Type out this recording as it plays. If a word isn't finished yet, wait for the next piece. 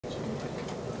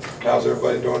How's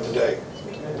everybody doing today?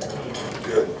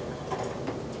 Good.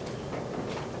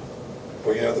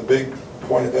 Well, you know, the big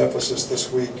point of emphasis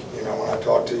this week, you know, when I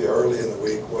talked to you early in the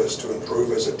week, was to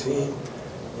improve as a team,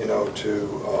 you know, to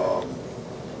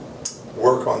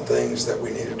work on things that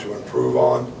we needed to improve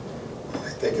on.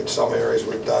 I think in some areas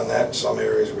we've done that, in some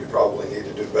areas we probably need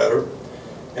to do better.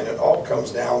 And it all comes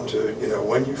down to, you know,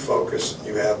 when you focus,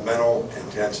 you have mental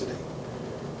intensity.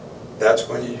 That's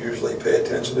when you usually pay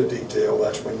attention to detail,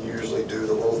 that's when you usually do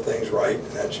the little things right,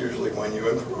 and that's usually when you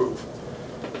improve.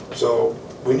 So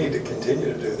we need to continue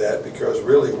to do that, because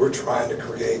really we're trying to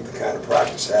create the kind of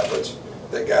practice habits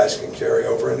that guys can carry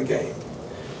over in the game.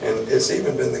 And it's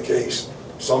even been the case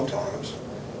sometimes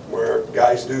where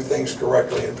guys do things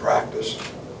correctly in practice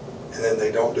and then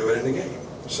they don't do it in the game.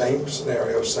 Same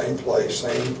scenario, same play,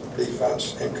 same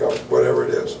defense, same cover, whatever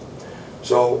it is.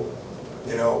 So,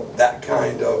 you know, that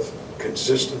kind of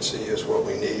consistency is what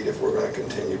we need if we're going to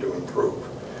continue to improve.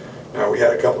 Now, we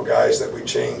had a couple guys that we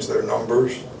changed their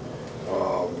numbers,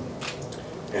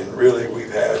 and really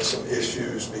we've had some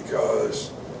issues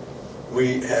because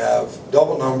we have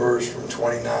double numbers from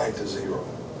 29 to 0.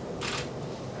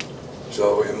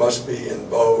 So it must be in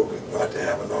vogue not to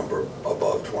have a number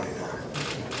above 29.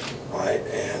 Right?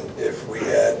 And if we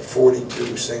had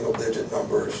 42 single-digit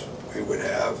numbers, we would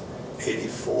have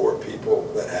 84 people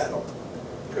that had them,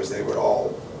 because they would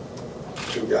all,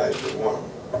 2 guys would want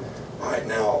them. All right,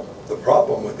 now, the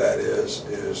problem with that is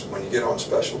when you get on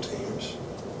special teams,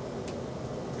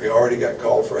 we already got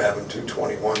called for having 2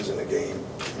 21s in a game,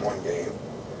 in one game,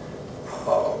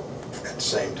 at the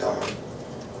same time.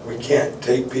 We can't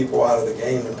take people out of the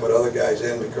game and put other guys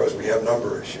in because we have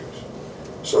number issues.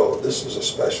 So this is a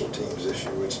special teams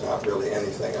issue. It's not really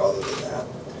anything other than that.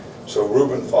 So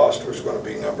Reuben Foster is going to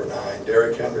be number 9,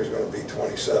 Derrick Henry is going to be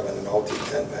 27, and LT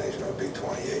Tenpenny is going to be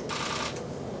 28.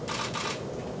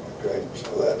 Okay,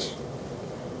 so that's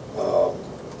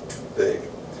big.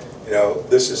 You know,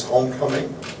 this is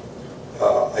homecoming.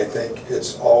 I think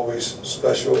it's always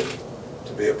special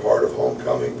to be a part of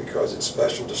homecoming because it's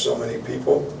special to so many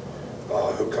people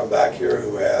who come back here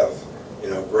who have, you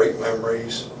know, great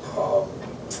memories.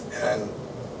 And,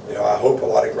 you know, I hope a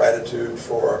lot of gratitude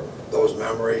for those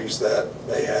memories that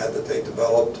they had, that they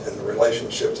developed, and the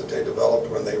relationships that they developed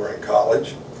when they were in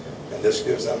college. And this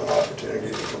gives them an opportunity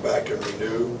to come back and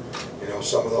renew, you know,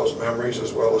 some of those memories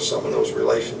as well as some of those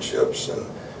relationships. And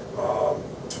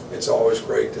it's always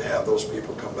great to have those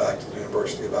people come back to the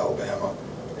University of Alabama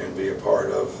and be a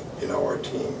part of, you know, our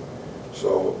team.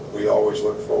 So we always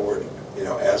look forward, you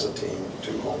know, as a team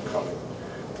to homecoming.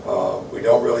 We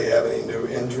don't really have any new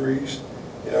injuries,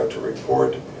 you know, to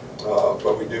report,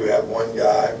 but we do have one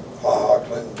guy,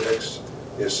 Clinton Dix,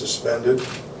 is suspended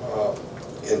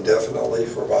indefinitely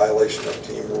for violation of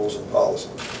team rules and policies.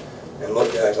 And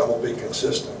look, guys, I'm going to be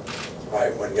consistent. All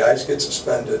right, when guys get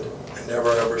suspended, I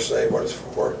never ever say what it's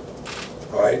for.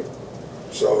 All right,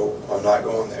 so I'm not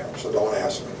going there. So don't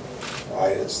ask me. All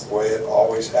right, it's the way it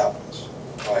always happens.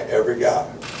 All right, every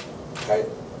guy. All right,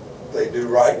 they do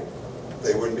right,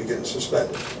 they wouldn't be getting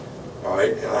suspended. All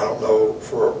right, and I don't know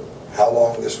for how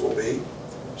long this will be,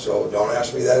 so don't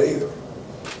ask me that either.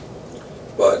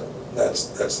 But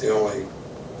that's the only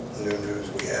new news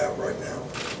we have right now.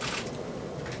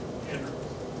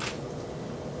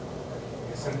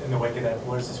 In the wake of that,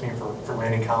 what does this mean for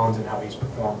Landon Collins and how he's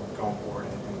performed going forward,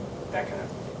 and that kind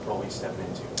of role he's stepping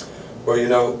into? Well, you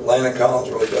know, Landon Collins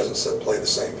really doesn't play the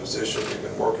same position. We've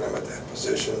been working him at that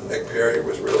position. Nick Perry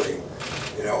was really,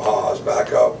 you know, Ha's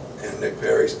backup, and Nick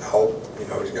Perry's out. You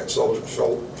know, he's got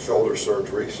shoulder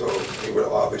surgery, so he would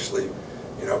have obviously,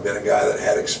 you know, been a guy that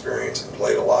had experience and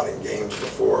played a lot in games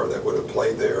before that would have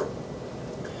played there.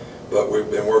 But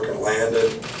we've been working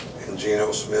Landon and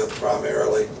Geno Smith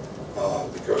primarily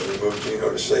because we moved Geno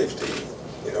to safety,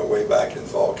 you know, way back in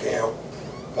fall camp.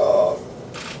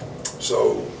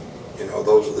 So, you know,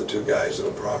 those are the 2 guys that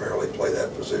will primarily play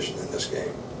that position in this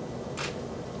game.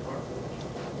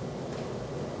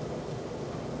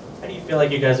 How do you feel like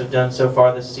you guys have done so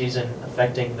far this season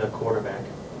affecting the quarterback?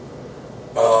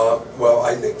 Well,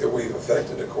 I think that we've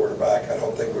affected the quarterback. I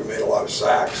don't think we made a lot of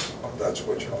sacks. That's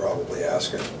what you're probably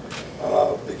asking.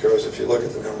 Because if you look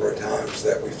at the number of times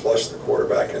that we flush the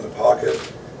quarterback in the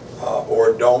pocket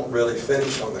or don't really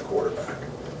finish on the quarterback,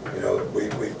 you know,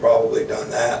 we've probably done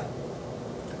that,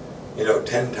 you know,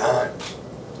 10 times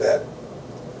that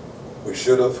we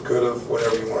should have, could have,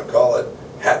 whatever you want to call it,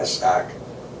 had a sack,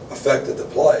 affected the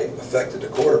play, affected the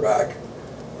quarterback,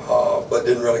 but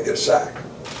didn't really get a sack.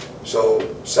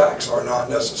 So sacks are not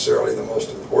necessarily the most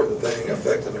important thing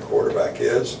affecting the quarterback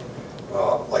is.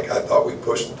 Like I thought we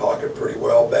pushed the pocket pretty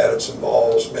well, batted some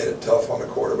balls, made it tough on the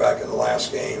quarterback. quarterback in the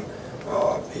last game.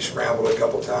 He scrambled a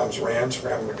couple times,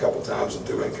 scrambled a couple times, and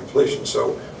threw incompletion.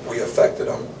 So we affected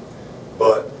him,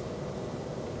 but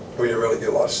we didn't really get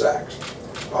a lot of sacks.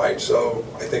 All right, so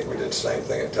I think we did the same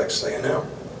thing at Texas A&M.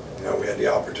 You know, we had the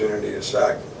opportunity to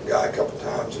sack the guy a couple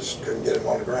times, just couldn't get him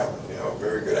on the ground. You know,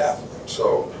 very good athlete.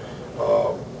 So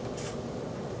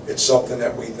it's something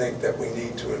that we think that we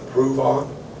need to improve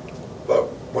on. But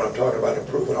what I'm talking about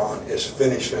improving on is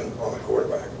finishing on the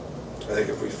quarterback. I think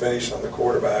if we finish on the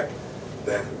quarterback,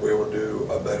 then we will do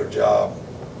a better job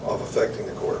of affecting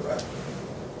the quarterback.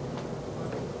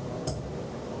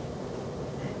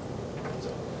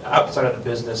 Outside of the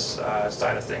business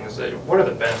side of things, what are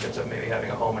the benefits of maybe having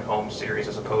a home-and-home series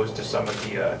as opposed to some of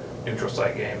the neutral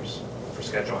site games for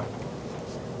scheduling?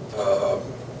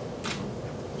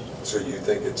 So you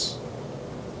think it's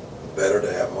better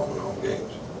to have home-and-home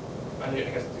games? I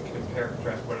guess to compare and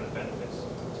contrast, what are the benefits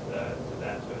to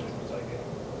that to a neutral site game?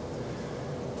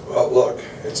 Well, look,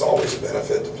 it's always a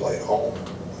benefit to play at home.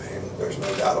 I mean, there's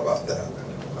no doubt about that.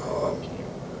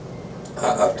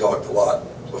 I've talked a lot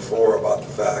before about the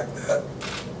fact that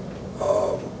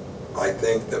I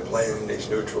think that playing in these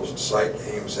neutral site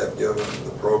games have given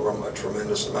the program a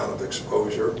tremendous amount of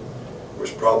exposure. It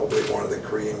was probably one of the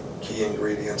key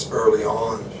ingredients early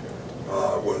on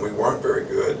when we weren't very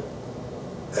good,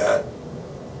 that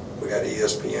we got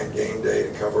ESPN Game Day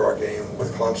to cover our game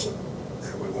with Clemson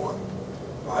that we won,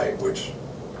 right? Which,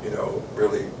 you know,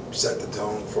 really set the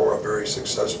tone for a very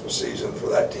successful season for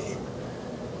that team,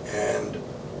 and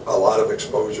a lot of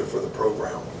exposure for the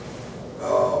program.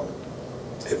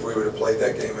 If we would have played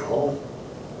that game at home,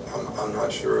 I'm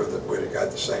not sure that we'd have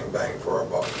got the same bang for our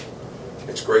buck.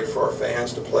 It's great for our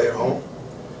fans to play at home,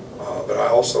 but I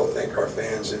also think our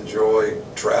fans enjoy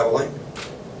traveling,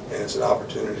 and it's an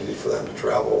opportunity for them to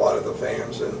travel, a lot of the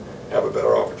fans, and have a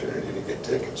better opportunity to get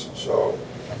tickets. So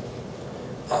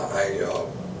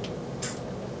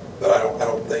but I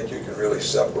don't think you can really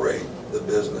separate the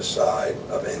business side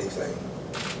of anything.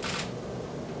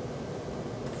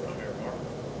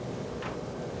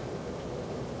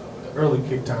 Early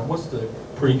kick time, what's the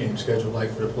pregame schedule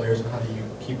like for the players, and how do you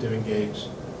keep them engaged?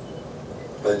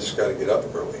 They just got to get up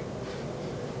early.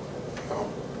 You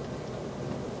know,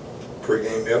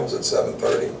 pregame meals at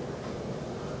 7:30,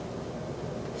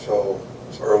 so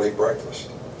it's early breakfast.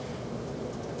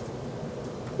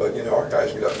 But you know, our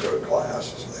guys get up and go to class.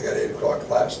 So they got 8 o'clock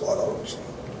class, a lot of them, so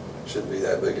it shouldn't be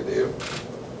that big a deal.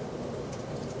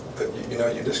 But you know,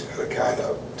 you just got to kind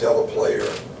of tell a player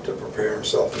to prepare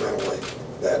himself mentally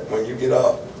that when you get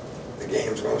up, the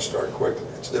game's going to start quickly.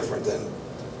 It's different than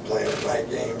playing night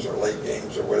games or late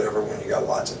games or whatever when you got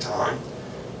lots of time.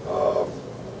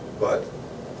 But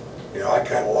you know, I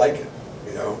kind of like it.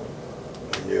 You know,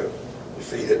 when your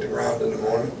feet hit the ground in the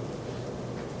morning,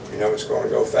 you know it's going to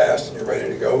go fast and you're ready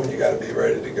to go, and you got to be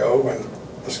ready to go, and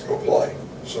let's go play.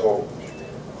 So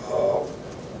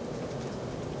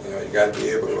you know, you got to be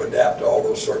able to adapt to all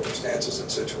those circumstances and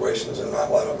situations and not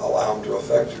allow them to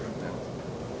affect you.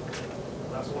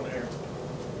 Last one here.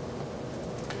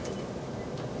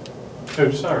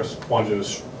 Coach, Cyrus Kouandjio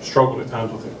struggled at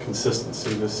times with the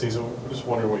consistency this season. I'm just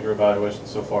wondering what your evaluation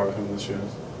so far of him this year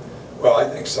is. Well, I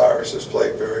think Cyrus has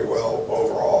played very well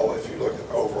overall, if you look at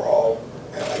overall.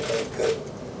 And I think that,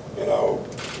 you know,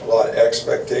 a lot of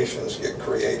expectations get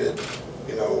created,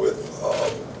 you know, with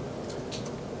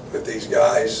these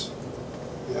guys.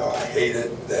 You know, I hate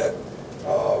it that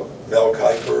Mel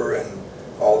Kiper and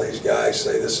all these guys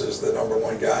say this is the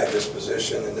 #1 guy at this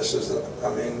position, and this is the,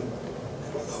 I mean,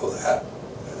 they don't know that.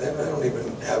 They don't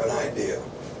even have an idea.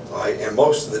 Right? And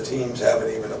most of the teams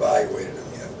haven't even evaluated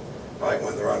them yet, right,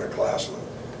 when they're underclassmen.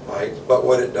 Right? But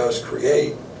what it does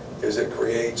create is it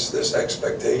creates this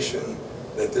expectation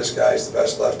that this guy's the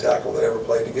best left tackle that ever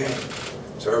played the game.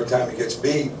 So every time he gets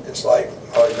beat, it's like,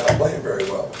 oh, he's not playing very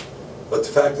well. But the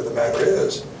fact of the matter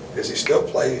is he still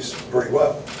plays pretty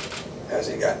well. Has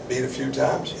he gotten beat a few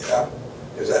times? Yeah.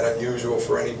 Is that unusual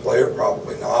for any player?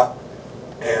 Probably not.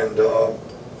 And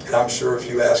I'm sure if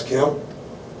you ask him,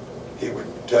 he would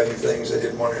tell you things that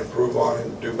he'd want to improve on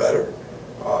and do better.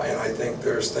 And I think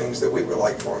there's things that we would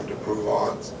like for him to improve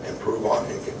on,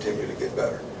 and continue to get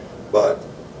better. But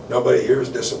nobody here is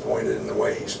disappointed in the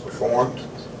way he's performed.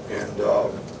 And,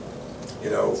 you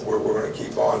know, we're going to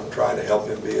keep on trying to help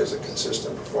him be as a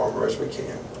consistent performer as we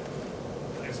can.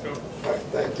 Thanks, Coach. All right,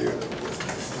 thank you.